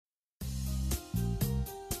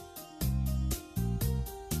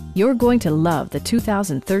You're going to love the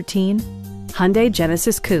 2013 Hyundai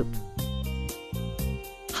Genesis Coupe.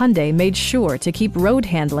 Hyundai made sure to keep road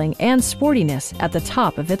handling and sportiness at the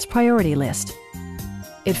top of its priority list.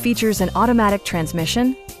 It features an automatic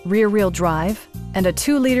transmission, rear-wheel drive, and a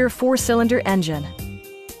 2-liter 4-cylinder engine.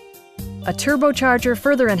 A turbocharger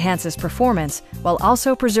further enhances performance while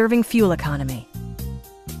also preserving fuel economy.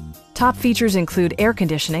 Top features include air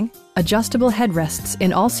conditioning, adjustable headrests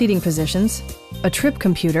in all seating positions, a trip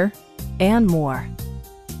computer, and more.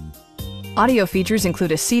 Audio features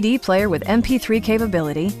include a CD player with MP3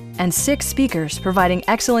 capability and 6 speakers providing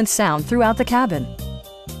excellent sound throughout the cabin.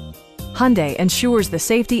 Hyundai ensures the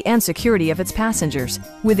safety and security of its passengers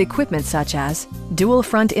with equipment such as dual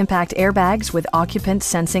front impact airbags with occupant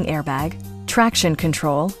sensing airbag, traction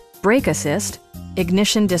control, brake assist,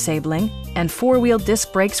 ignition disabling, and 4-wheel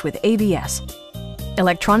disc brakes with ABS.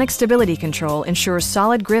 Electronic stability control ensures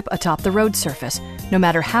solid grip atop the road surface, no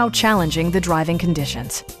matter how challenging the driving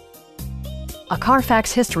conditions. A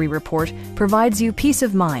Carfax history report provides you peace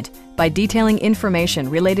of mind by detailing information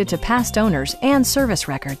related to past owners and service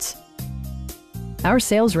records. Our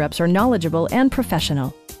sales reps are knowledgeable and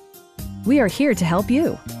professional. We are here to help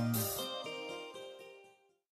you.